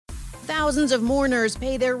Thousands of mourners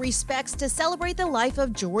pay their respects to celebrate the life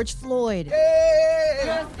of George Floyd.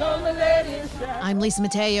 I'm Lisa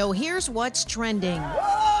Mateo. Here's what's trending.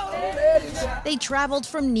 They traveled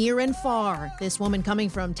from near and far. This woman coming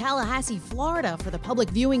from Tallahassee, Florida, for the public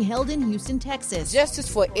viewing held in Houston, Texas.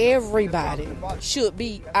 Justice for everybody should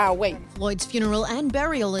be our way. Floyd's funeral and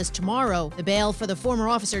burial is tomorrow. The bail for the former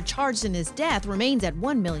officer charged in his death remains at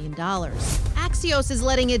 $1 million. Axios is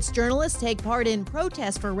letting its journalists take part in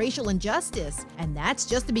protests for racial injustice, and that's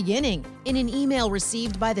just the beginning. In an email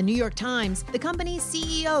received by the New York Times, the company's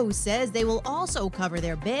CEO says they will also cover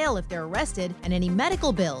their bail if they're arrested and any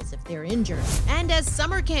medical bills if they're injured. And as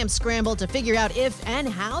summer camps scramble to figure out if and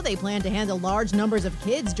how they plan to handle large numbers of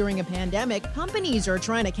kids during a pandemic, companies are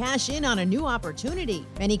trying to cash in on a new opportunity.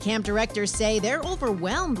 Many camp directors say they're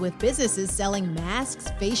overwhelmed with businesses selling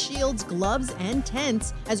masks, face shields, gloves, and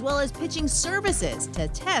tents, as well as pitching services to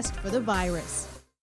test for the virus.